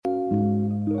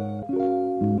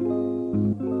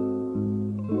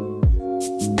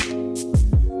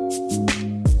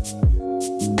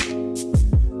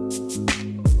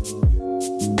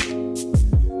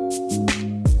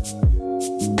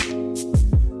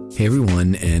Hey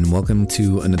everyone, and welcome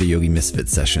to another Yogi Misfit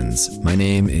Sessions. My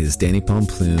name is Danny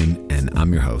Pomploon, and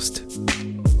I'm your host.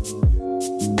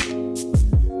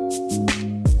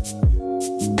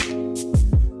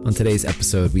 On today's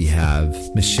episode, we have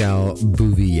Michelle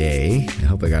Bouvier. I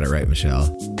hope I got it right, Michelle.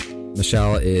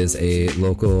 Michelle is a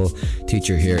local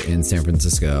teacher here in San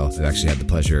Francisco. I've actually had the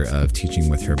pleasure of teaching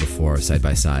with her before, side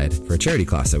by side, for a charity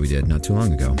class that we did not too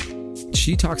long ago.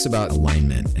 She talks about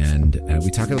alignment, and we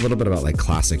talk a little bit about like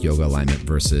classic yoga alignment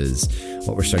versus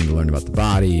what we're starting to learn about the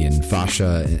body and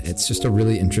fascia. It's just a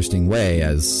really interesting way,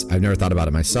 as I've never thought about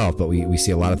it myself, but we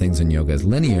see a lot of things in yoga as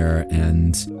linear,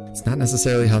 and it's not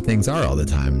necessarily how things are all the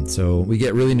time. So we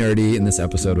get really nerdy in this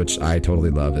episode, which I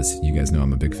totally love. As you guys know,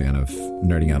 I'm a big fan of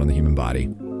nerding out on the human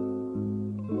body.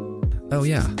 Oh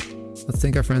yeah. Let's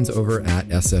thank our friends over at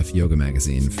SF Yoga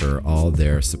Magazine for all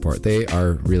their support. They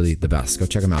are really the best. Go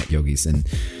check them out, yogis. And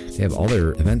they have all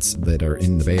their events that are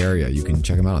in the Bay Area. You can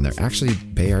check them out on there. Actually,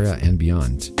 Bay Area and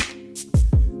beyond.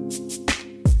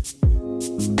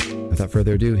 Without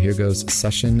further ado, here goes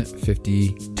session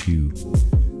 52.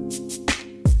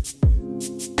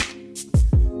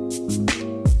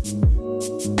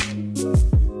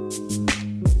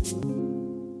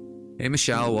 Hey,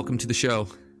 Michelle. Welcome to the show.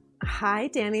 Hi,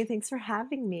 Danny. Thanks for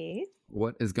having me.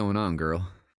 What is going on, girl?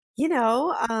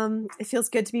 It feels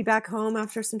good to be back home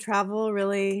after some travel,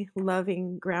 really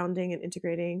loving grounding and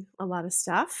integrating a lot of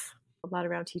stuff, a lot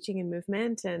around teaching and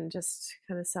movement and just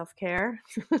kind of self-care,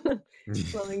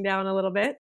 slowing down a little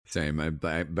bit. Same,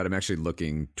 but I'm actually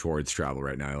looking towards travel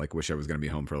right now. I wish I was going to be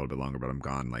home for a little bit longer, but I'm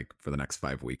gone for the next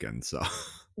 5 weekends. So,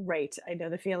 right, I know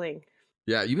the feeling.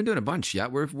 Yeah, you've been doing a bunch. Yeah,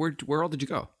 where all did you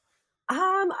go?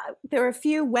 There were a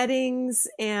few weddings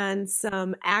and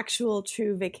some actual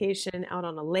true vacation out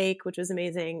on a lake, which was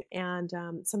amazing, and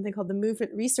something called the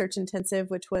Movement Research Intensive,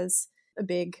 which was a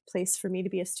big place for me to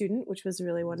be a student, which was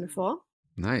really wonderful.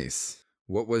 Nice.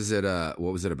 What was it about?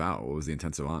 What was the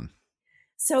intensive on?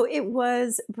 So it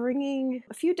was bringing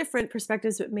a few different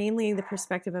perspectives, but mainly the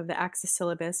perspective of the Access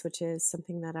syllabus, which is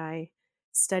something that I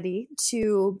study,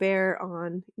 to bear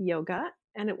on yoga.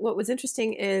 And what was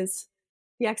interesting is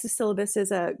the Access syllabus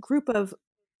is a group of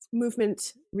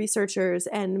movement researchers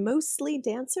and mostly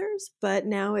dancers, but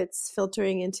now it's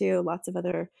filtering into lots of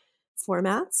other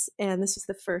formats. And this was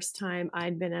the first time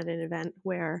I'd been at an event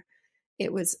where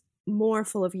it was more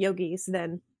full of yogis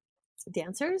than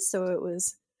dancers. So it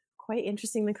was quite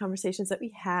interesting, the conversations that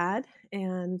we had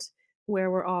and where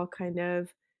we're all kind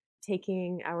of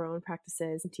taking our own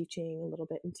practices and teaching a little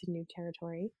bit into new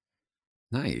territory.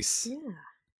 Nice. Yeah.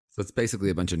 So it's basically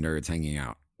a bunch of nerds hanging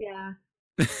out. Yeah.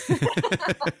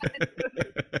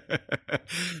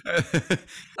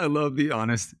 I love the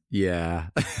honest. Yeah.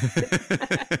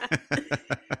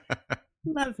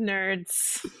 Love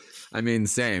nerds. I mean,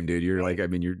 same, dude.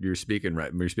 You're speaking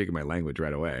right. You're speaking my language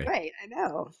right away. Right. I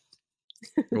know.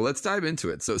 Well, let's dive into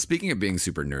it. So speaking of being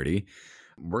super nerdy,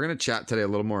 we're going to chat today a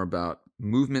little more about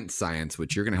movement science,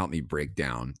 which you're going to help me break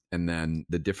down, and then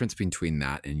the difference between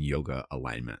that and yoga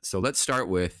alignment. So let's start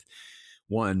with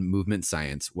one, movement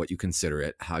science, what you consider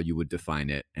it, how you would define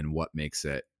it, and what makes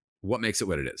it what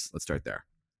it is. Let's start there.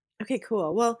 Okay,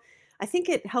 cool. Well, I think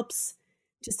it helps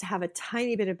just to have a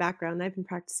tiny bit of background. I've been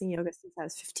practicing yoga since I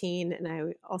was 15, and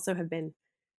I also have been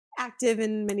active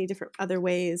in many different other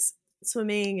ways,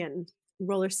 swimming and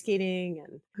roller skating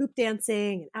and hoop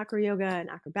dancing and acro yoga and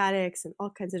acrobatics and all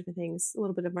kinds of different things, a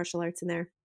little bit of martial arts in there.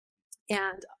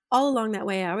 And all along that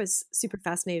way, I was super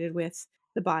fascinated with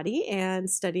the body and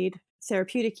studied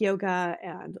therapeutic yoga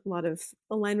and a lot of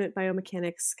alignment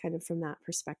biomechanics kind of from that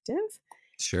perspective.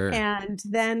 Sure. And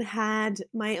then had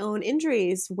my own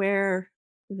injuries where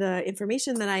the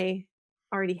information that I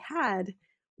already had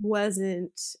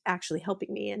wasn't actually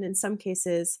helping me. And in some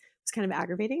cases, it was kind of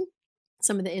aggravating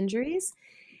some of the injuries.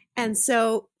 And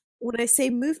so when I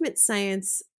say movement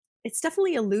science, it's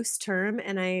definitely a loose term.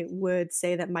 And I would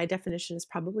say that my definition is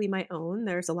probably my own.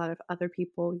 There's a lot of other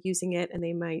people using it and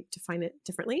they might define it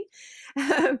differently.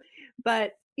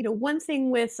 But, one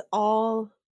thing with all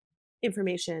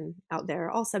information out there,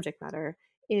 all subject matter,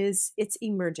 is it's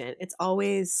emergent. It's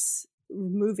always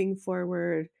moving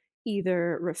forward,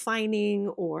 either refining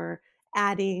or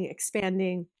adding,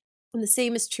 expanding. And the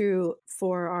same is true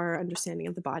for our understanding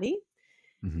of the body.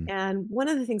 Mm-hmm. And one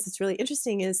of the things that's really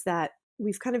interesting is that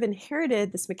we've kind of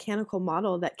inherited this mechanical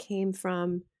model that came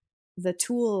from the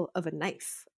tool of a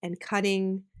knife and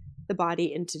cutting the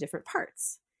body into different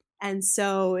parts. And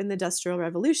so in the Industrial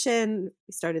Revolution,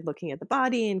 we started looking at the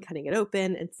body and cutting it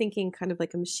open and thinking kind of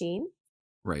like a machine.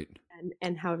 Right.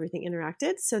 And how everything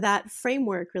interacted. So that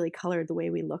framework really colored the way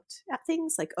we looked at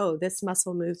things like, oh, this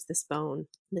muscle moves this bone,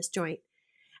 this joint.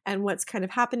 and what's kind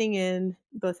of happening in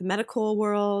both the medical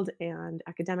world and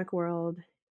academic world,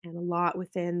 and a lot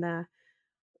within the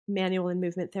manual and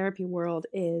movement therapy world,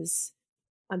 is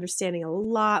understanding a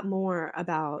lot more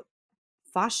about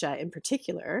fascia in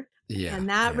particular. Yeah. And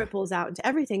that ripples out into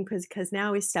everything because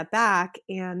now we step back,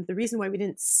 and the reason why we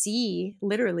didn't see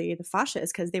literally the fascia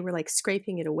is because they were like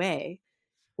scraping it away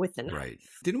with the knife. Right.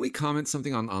 Didn't we comment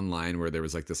something online where there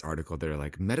was like this article there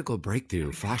like medical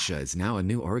breakthrough, fascia is now a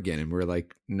new organ, and we're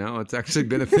like, no, it's actually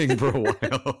been a thing for a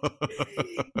while.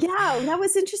 Yeah, that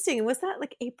was interesting. Was that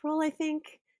like April, I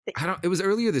think? It was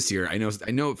earlier this year. I know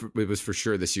it was for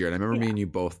sure this year. And I remember me and you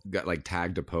both got like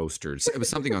tagged a post, or it was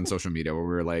something on social media where we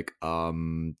were like,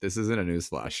 this isn't a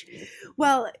newsflash.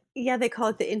 Well, yeah, they call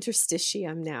it the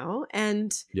interstitium now.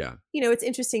 And, it's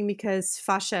interesting because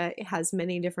fascia has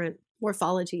many different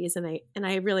morphologies. And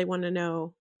I really want to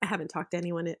know, I haven't talked to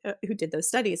anyone who did those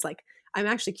studies. Like, I'm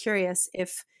actually curious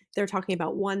if they're talking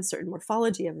about one certain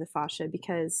morphology of the fascia,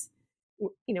 because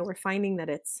we're finding that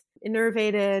it's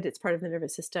innervated, it's part of the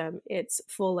nervous system, it's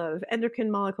full of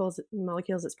endocrine molecules,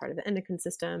 it's part of the endocrine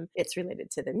system, it's related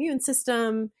to the immune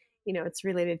system, it's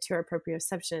related to our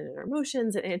proprioception and our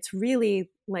emotions. And it's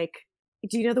really like,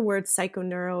 do you know the word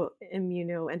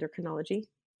psychoneuroimmunoendocrinology?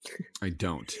 I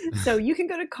don't. So you can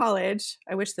go to college.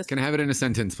 I wish this. Can I have it in a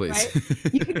sentence, please? Right?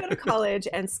 You can go to college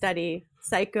and study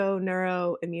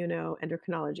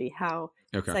psychoneuroimmunoendocrinology, how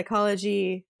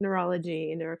psychology,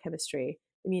 neurology, neurochemistry,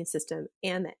 immune system,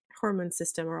 and the hormone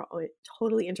system are all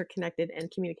totally interconnected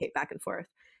and communicate back and forth.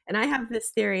 And I have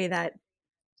this theory that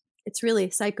it's really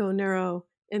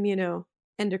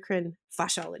psychoneuroimmunoendocrine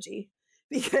fasciology,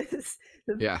 because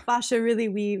the fascia really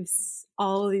weaves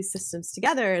all of these systems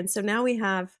together. And so now we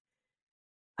have,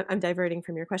 I'm diverting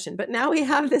from your question, but now we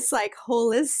have this like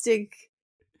holistic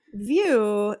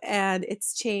view, and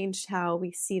it's changed how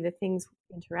we see the things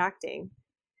interacting.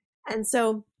 And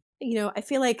so, I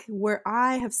feel like where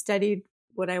I have studied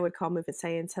what I would call movement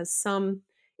science has some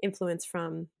influence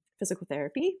from physical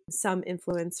therapy, some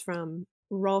influence from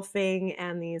Rolfing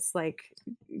and these like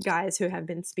guys who have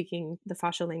been speaking the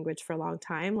fascial language for a long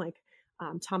time, like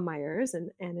Tom Myers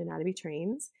and Anatomy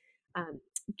Trains,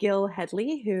 Gil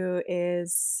Hedley, who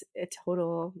is a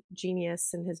total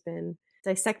genius and has been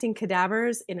dissecting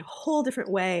cadavers in a whole different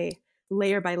way,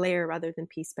 layer by layer rather than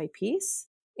piece by piece.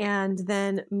 And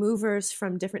then movers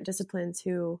from different disciplines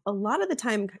who a lot of the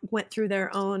time went through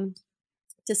their own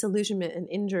disillusionment and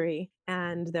injury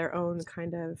and their own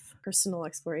kind of personal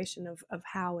exploration of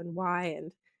how and why.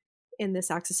 And in this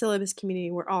Axosyllabus community,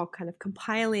 we're all kind of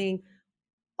compiling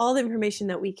all the information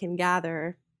that we can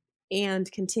gather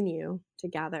and continue to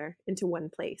gather into one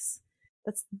place.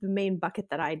 That's the main bucket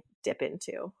that I dip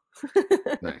into.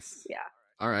 Nice. Yeah.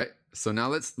 All right. So now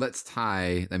let's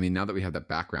tie, now that we have that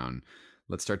background,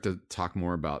 let's start to talk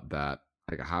more about that.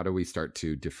 Like, how do we start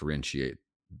to differentiate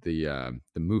the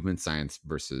movement science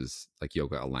versus like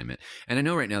yoga alignment? And I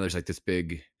know right now there's like this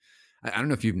big, I don't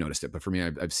know if you've noticed it, but for me,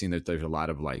 I've seen that there's a lot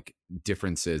of like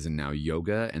differences in now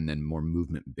yoga and then more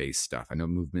movement based stuff. I know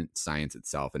movement science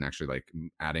itself and actually like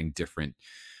adding different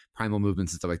primal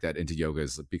movements and stuff like that into yoga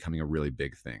is becoming a really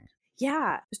big thing.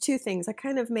 Yeah, there's two things. I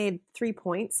kind of made 3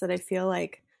 points that I feel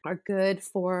like are good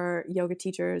for yoga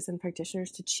teachers and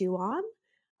practitioners to chew on,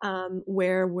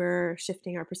 where we're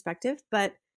shifting our perspective.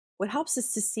 But what helps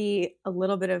is to see a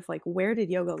little bit of like, where did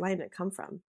yoga alignment come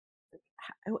from?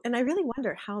 And I really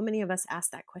wonder how many of us ask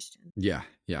that question. Yeah.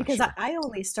 Because sure. I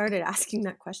only started asking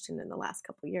that question in the last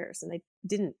couple of years, and I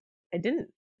didn't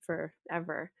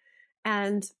forever.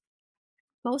 And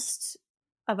most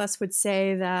of us would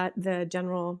say that the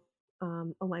general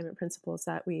alignment principles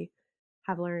that we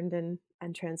have learned and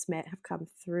transmit have come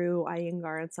through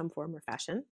Iyengar in some form or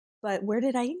fashion. But where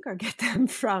did Iyengar get them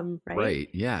from? Right.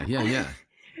 Yeah.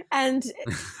 And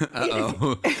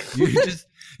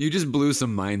you just blew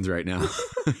some minds right now.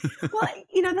 Well,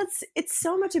 it's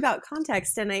so much about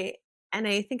context, and I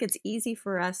think it's easy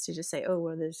for us to just say, oh,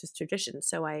 well, there's just tradition,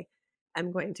 so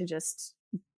I'm going to just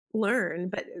learn,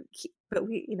 but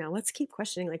we, let's keep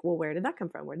questioning, like, well, where did that come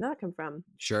from?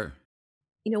 Sure.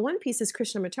 One piece is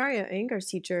Krishnamacharya, Iyengar's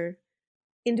teacher,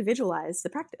 individualized the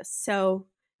practice. So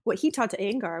what he taught to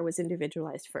Iyengar was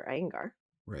individualized for Iyengar.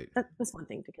 Right. That was one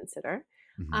thing to consider.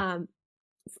 Mm-hmm.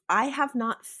 I have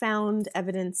not found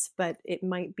evidence, but it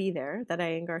might be there, that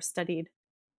Iyengar studied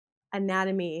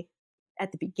anatomy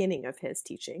at the beginning of his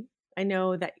teaching. I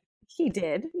know that he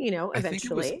did,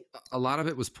 eventually. I think a lot of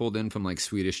it was pulled in from like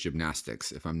Swedish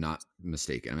gymnastics, if I'm not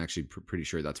mistaken. I'm actually pretty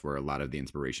sure that's where a lot of the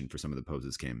inspiration for some of the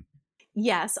poses came.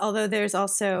 Yes, although there's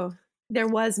also there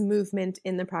was movement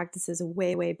in the practices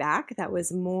way, way back that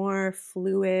was more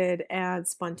fluid and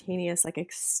spontaneous, like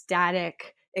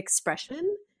ecstatic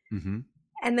expression. Mm-hmm.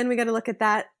 And then we got to look at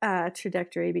that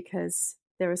trajectory because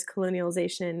there was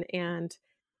colonialization and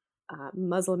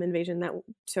Muslim invasion that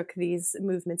took these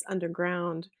movements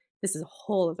underground. This is a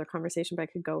whole other conversation, but I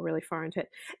could go really far into it.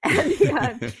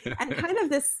 And kind of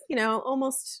this,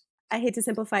 almost, I hate to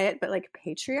simplify it, but like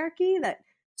patriarchy that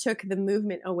took the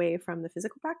movement away from the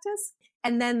physical practice.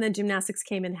 And then the gymnastics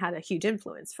came and had a huge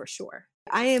influence for sure.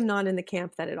 I am not in the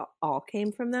camp that it all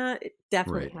came from that. It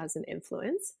definitely has an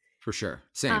influence. For sure.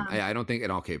 Same. I don't think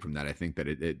it all came from that. I think that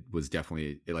it was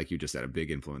definitely, like you just said, a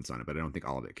big influence on it, but I don't think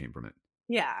all of it came from it.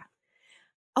 Yeah.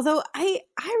 Although I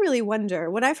really wonder,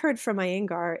 what I've heard from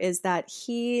Iyengar is that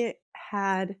he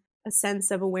had a sense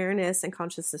of awareness and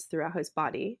consciousness throughout his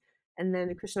body. And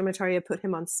then Krishnamacharya put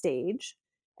him on stage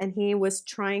and he was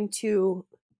trying to,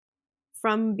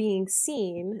 from being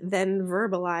seen, then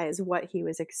verbalize what he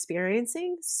was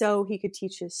experiencing so he could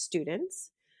teach his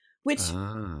students, which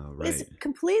is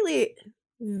completely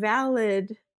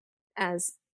valid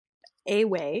as a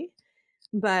way,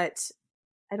 but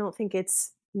I don't think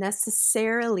it's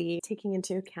necessarily taking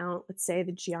into account, let's say,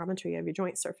 the geometry of your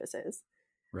joint surfaces.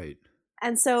 Right.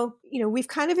 And so, we've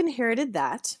kind of inherited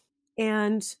that.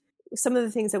 And some of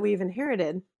the things that we've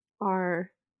inherited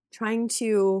are trying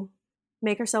to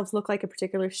make ourselves look like a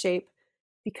particular shape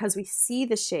because we see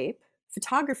the shape.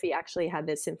 Photography actually had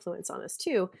this influence on us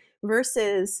too,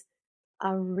 versus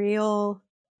a real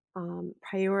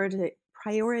prioritization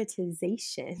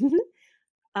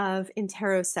of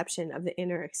interoception of the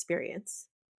inner experience.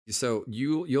 So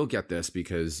you'll get this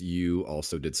because you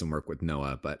also did some work with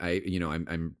Noah, but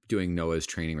I'm doing Noah's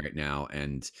training right now,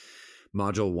 and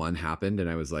module 1 happened, and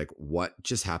I was like, what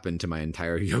just happened to my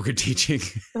entire yoga teaching?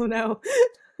 Oh no.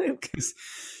 Because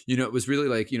it was really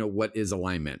like, what is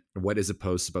alignment? What is a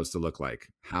pose supposed to look like?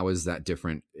 How is that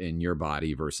different in your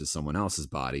body versus someone else's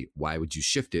body? Why would you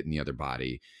shift it in the other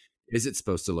body? Is it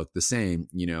supposed to look the same?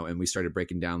 And we started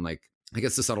breaking down, like, I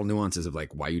guess the subtle nuances of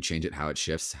like why you change it, how it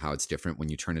shifts, how it's different when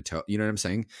you turn a toe. You know what I'm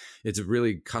saying? It's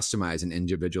really customized and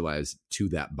individualized to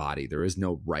that body. There is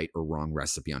no right or wrong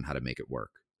recipe on how to make it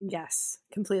work. Yes,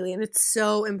 completely. And it's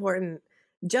so important.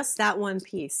 Just that one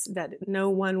piece, that no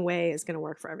one way is going to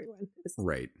work for everyone.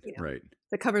 Right. Right.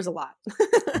 That covers a lot.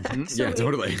 Mm-hmm. Yeah,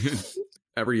 totally.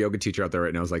 Every yoga teacher out there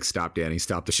right now is like, stop, Danny,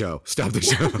 stop the show. Stop the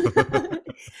show.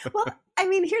 Well, I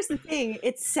mean, here's the thing.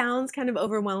 It sounds kind of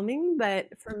overwhelming, but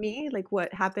for me, like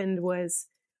what happened was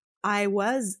I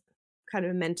was kind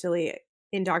of mentally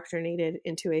indoctrinated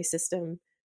into a system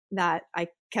that I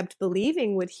kept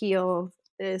believing would heal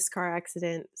this car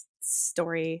accident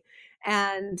story.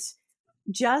 And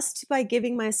just by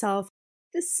giving myself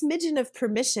the smidgen of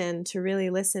permission to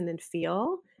really listen and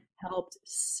feel helped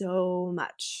so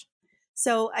much.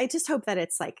 So I just hope that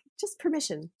it's like just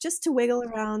permission, just to wiggle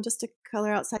around, just to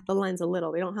color outside the lines a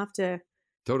little. We don't have to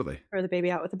totally throw the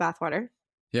baby out with the bathwater.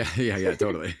 Yeah,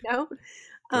 totally. No?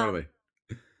 Totally.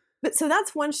 But so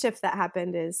that's one shift that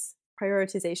happened, is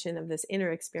prioritization of this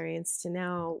inner experience to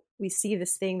now we see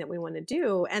this thing that we want to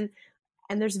do. And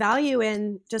there's value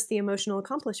in just the emotional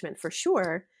accomplishment for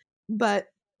sure. But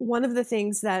one of the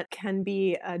things that can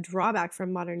be a drawback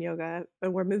from modern yoga,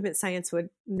 or where movement science would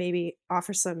maybe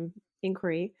offer some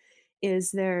inquiry,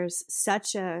 is there's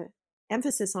such a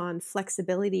emphasis on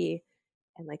flexibility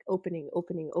and like opening,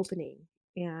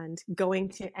 and going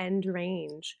to end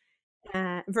range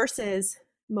versus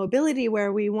mobility,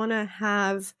 where we want to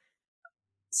have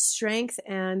strength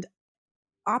and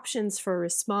options for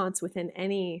response within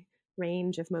any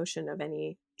range of motion of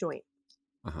any joint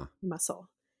muscle.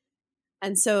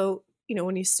 And so,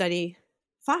 when you study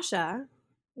fascia,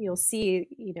 you'll see,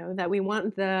 that we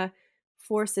want the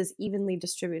forces evenly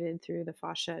distributed through the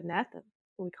fascia net,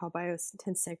 what we call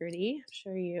biotensegrity. I'm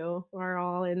sure you are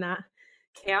all in that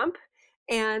camp.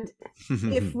 And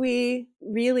if we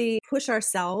really push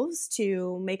ourselves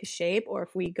to make a shape, or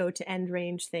if we go to end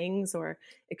range things or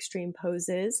extreme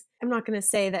poses, I'm not going to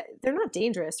say that they're not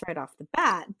dangerous right off the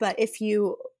bat, but if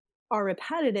you are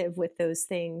repetitive with those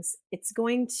things, it's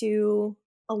going to,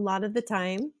 a lot of the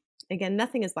time, again,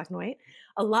 nothing is black and white,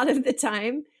 a lot of the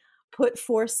time put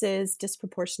forces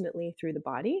disproportionately through the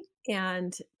body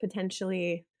and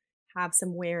potentially have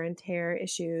some wear and tear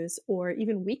issues or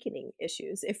even weakening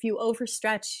issues. If you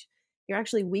overstretch, you're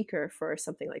actually weaker for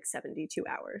something like 72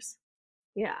 hours.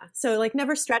 Yeah. So like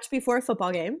never stretch before a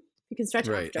football game. You can stretch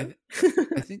after.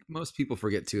 I think most people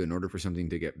forget too, in order for something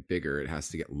to get bigger, it has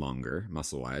to get longer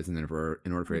muscle wise. And then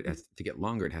in order for it to get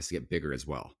longer, it has to get bigger as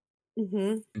well.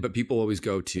 Mm-hmm. But people always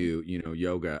go to,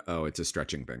 yoga. Oh, it's a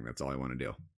stretching thing. That's all I want to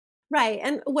do. Right.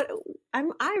 And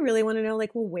I really want to know,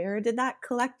 like, well, where did that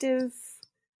collective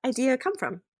idea come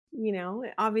from?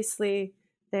 Obviously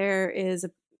there is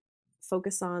a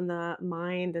focus on the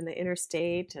mind and the inner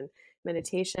state and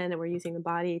meditation, and we're using the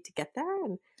body to get there.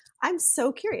 And I'm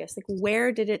so curious, like,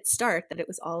 where did it start that it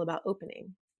was all about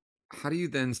opening? How do you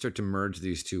then start to merge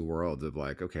these two worlds of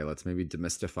like, okay, let's maybe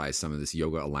demystify some of this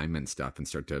yoga alignment stuff and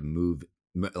start to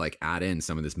like add in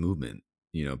some of this movement,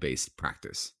 based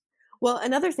practice? Well,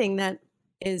 another thing that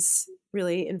is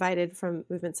really invited from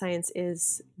movement science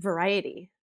is variety.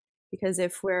 Because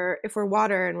if we're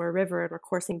water and we're a river and we're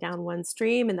coursing down one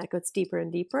stream and that goes deeper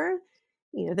and deeper,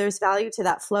 there's value to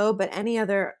that flow, but any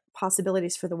other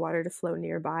possibilities for the water to flow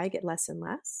nearby get less and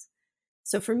less.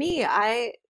 So for me,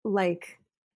 I like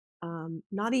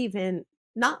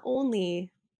not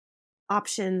only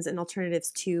options and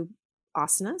alternatives to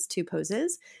asanas, to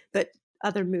poses, but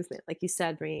other movement, like you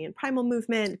said, bringing in primal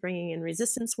movement, bringing in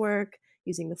resistance work,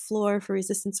 using the floor for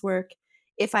resistance work.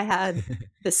 If I had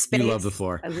the space, You love the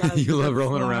floor. I love you love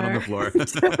rolling around on the floor.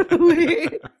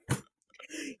 Totally.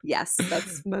 Yes,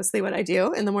 that's mostly what I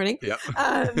do in the morning. Yep.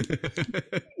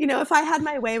 If I had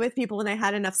my way with people and I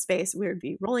had enough space, we would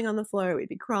be rolling on the floor, we'd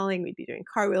be crawling, we'd be doing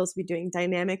cartwheels, we'd be doing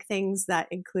dynamic things that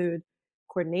include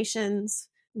coordinations,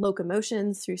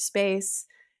 locomotions through space,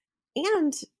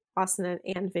 and asana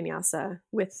and vinyasa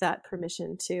with that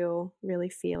permission to really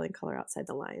feel and color outside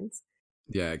the lines.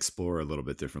 Yeah, explore a little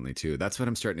bit differently too. That's what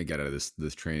I'm starting to get out of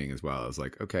this training as well. I was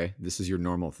like, okay, this is your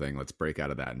normal thing. Let's break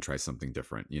out of that and try something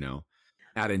different,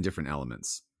 add in different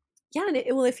elements. Yeah, and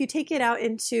if you take it out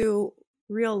into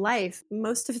real life,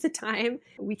 most of the time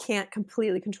we can't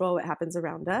completely control what happens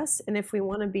around us. And if we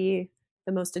want to be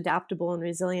the most adaptable and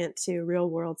resilient to real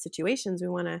world situations, we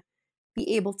want to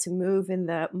be able to move in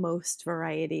the most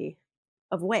variety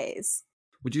of ways.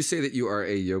 Would you say that you are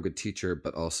a yoga teacher,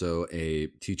 but also a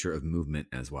teacher of movement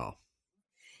as well?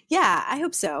 Yeah, I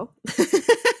hope so.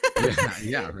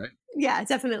 yeah, right. Yeah,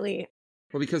 definitely.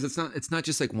 Well, because it's not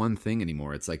just like one thing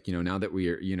anymore. It's like, now that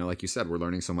we're, like you said, we're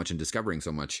learning so much and discovering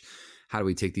so much. How do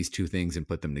we take these two things and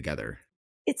put them together?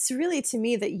 It's really, to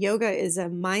me, that yoga is a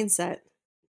mindset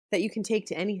that you can take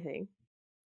to anything.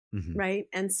 Mm-hmm. Right.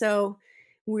 And so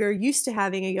we're used to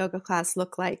having a yoga class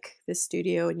look like this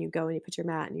studio, and you go and you put your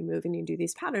mat and you move and you do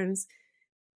these patterns.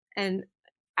 And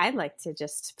I'd like to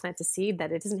just plant a seed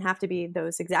that it doesn't have to be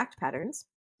those exact patterns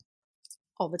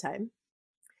all the time.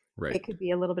 Right. It could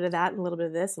be a little bit of that and a little bit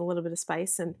of this and a little bit of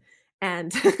spice and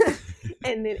and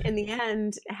in the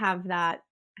end have a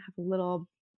little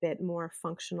bit more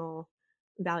functional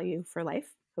value for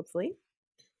life, hopefully.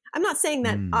 I'm not saying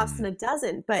that asana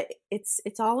doesn't, but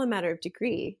it's all a matter of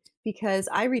degree, because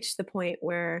I reached the point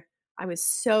where I was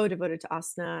so devoted to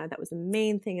asana, that was the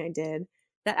main thing I did,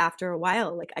 that after a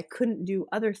while, like, I couldn't do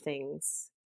other things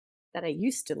that I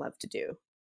used to love to do,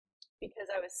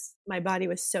 because my body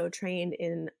was so trained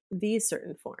in these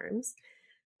certain forms.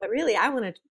 But really, I want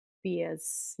to be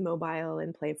as mobile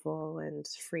and playful and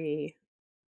free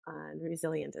and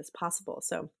resilient as possible.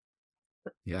 So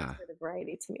yeah, the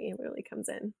variety to me really comes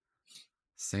in.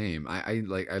 Same. I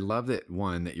love that,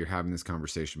 one, that you're having this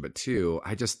conversation, but two,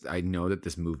 I know that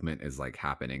this movement is like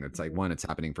happening. It's like, one, it's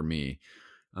happening for me.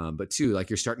 But two, like,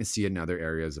 you're starting to see it in other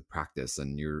areas of practice,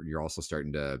 and you're also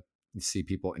starting to see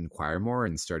people inquire more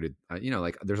and started,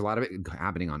 like, there's a lot of it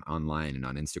happening online and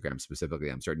on Instagram specifically.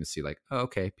 I'm starting to see like, oh,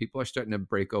 okay, people are starting to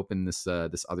break open this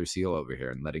other seal over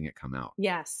here and letting it come out.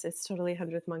 Yes, it's totally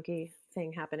 100th monkey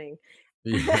thing happening.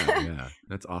 Yeah,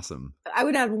 that's awesome. I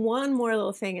would add one more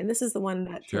little thing, and this is the one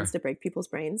that tends to break people's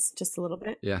brains just a little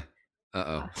bit. Yeah.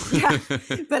 Yeah.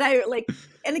 But I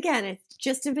and again, it's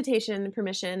just invitation and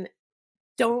permission.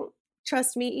 Don't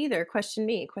trust me either. Question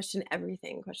me. Question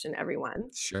everything. Question everyone.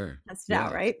 Sure. Test it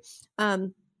out, right?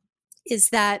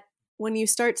 Is that when you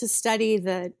start to study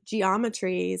the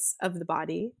geometries of the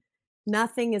body,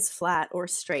 nothing is flat or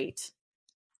straight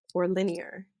or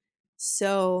linear.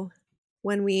 So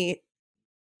when we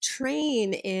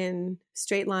train in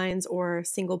straight lines or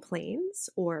single planes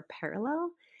or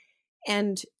parallel,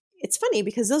 and it's funny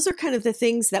because those are kind of the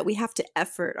things that we have to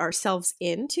effort ourselves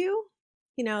into,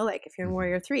 like if you're in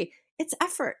Warrior 3, it's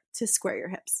effort to square your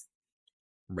hips.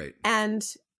 Right. And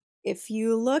if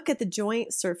you look at the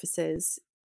joint surfaces,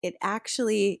 it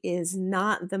actually is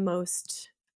not the most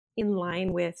in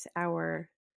line with our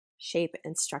shape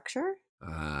and structure.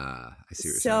 I see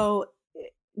what you're saying. So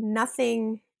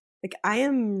nothing, like, I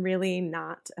am really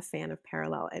not a fan of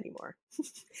parallel anymore.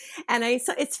 And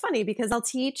it's funny because I'll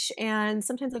teach and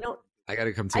sometimes I got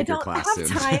to come take your class soon. I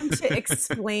don't have time to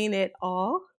explain it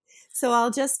all. So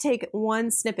I'll just take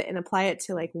one snippet and apply it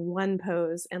to like one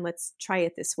pose and let's try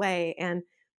it this way. And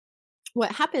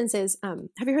what happens is,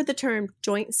 have you heard the term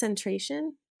joint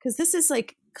centration? Because this is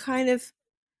like kind of,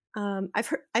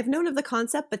 I've known of the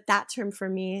concept, but that term for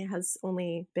me has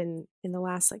only been in the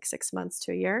last like 6 months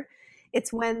to a year.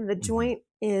 It's when the joint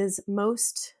is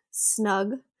most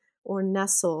snug or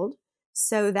nestled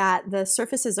so that the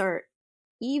surfaces are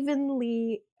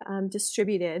evenly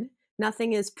distributed.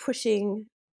 Nothing is pushing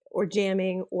or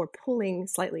jamming or pulling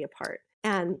slightly apart.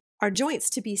 And our joints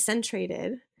to be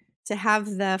centrated, to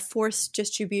have the force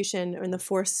distribution and the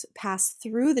force pass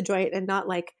through the joint and not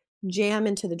like jam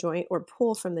into the joint or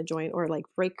pull from the joint or like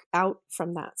break out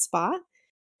from that spot.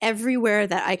 Everywhere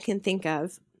that I can think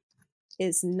of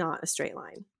is not a straight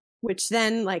line, which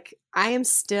then like I am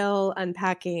still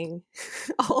unpacking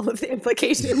all of the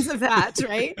implications of that,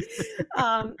 right?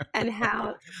 And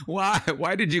how.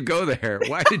 Why did you go there?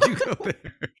 Why did you go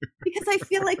there? Because I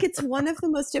feel like it's one of the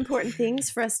most important things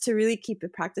for us to really keep the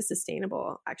practice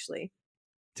sustainable, actually.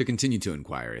 To continue to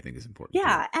inquire, I think is important.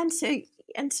 Yeah, and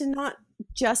to not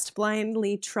just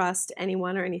blindly trust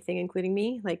anyone or anything, including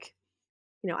me. Like,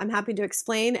 I'm happy to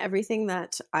explain everything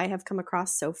that I have come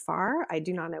across so far. I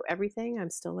do not know everything. I'm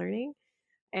still learning.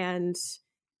 And,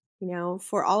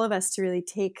 for all of us to really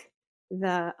take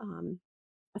the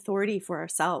authority for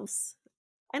ourselves.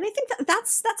 And I think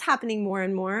that's happening more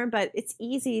and more, but it's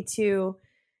easy to,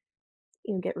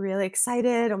 get really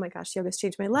excited. Oh my gosh, yoga's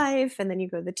changed my life. And then you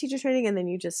go to the teacher training and then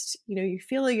you just, you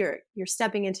feel you're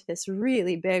stepping into this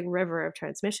really big river of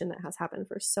transmission that has happened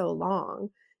for so long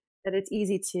that it's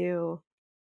easy to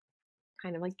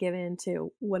kind of like give in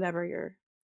to whatever you're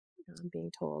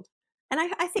being told. And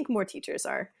I think more teachers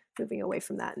are moving away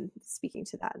from that and speaking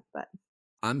to that, but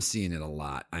I'm seeing it a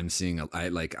lot. I'm seeing,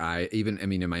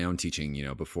 in my own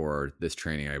teaching, before this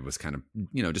training, I was kind of,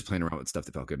 just playing around with stuff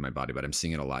that felt good in my body, but I'm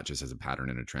seeing it a lot just as a pattern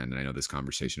and a trend. And I know this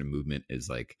conversation and movement is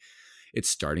like, it's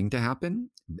starting to happen,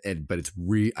 but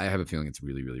I have a feeling it's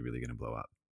really, really, really going to blow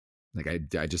up. Like I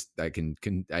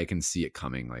can see it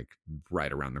coming like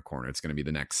right around the corner. It's going to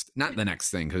be not the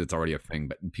next thing because it's already a thing,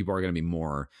 but people are going to be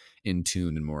more in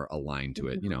tune and more aligned to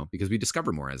it, because we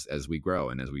discover more as we grow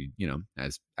and as we,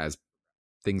 as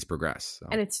things progress. So.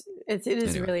 And it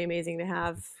is really amazing to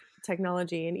have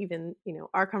technology and even,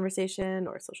 our conversation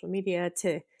or social media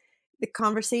the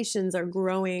conversations are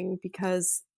growing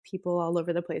because people all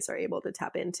over the place are able to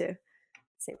tap into the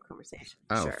same conversation.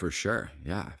 Oh, sure. For sure.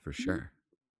 Yeah, for sure.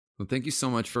 Well, thank you so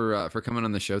much for coming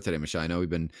on the show today, Michelle. I know we've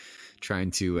been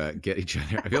trying to get each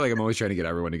other. I feel like I'm always trying to get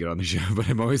everyone to get on the show, but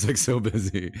I'm always like so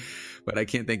busy. But I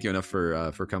can't thank you enough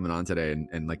for coming on today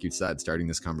and like you said, starting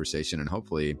this conversation, and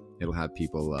hopefully it'll have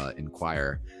people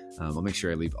inquire. I'll make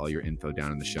sure I leave all your info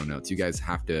down in the show notes. You guys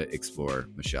have to explore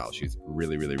Michelle. She's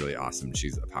really, really, really awesome.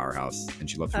 She's a powerhouse and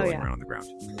she loves rolling around on the ground.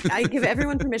 I give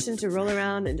everyone permission to roll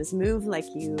around and just move like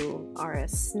you are a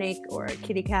snake or a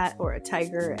kitty cat or a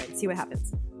tiger and see what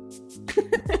happens.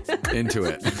 Into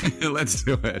it. Let's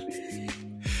do it.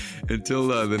 Until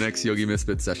the next Yogi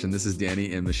Misfit session, this is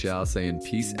Danny and Michelle saying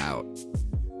peace out.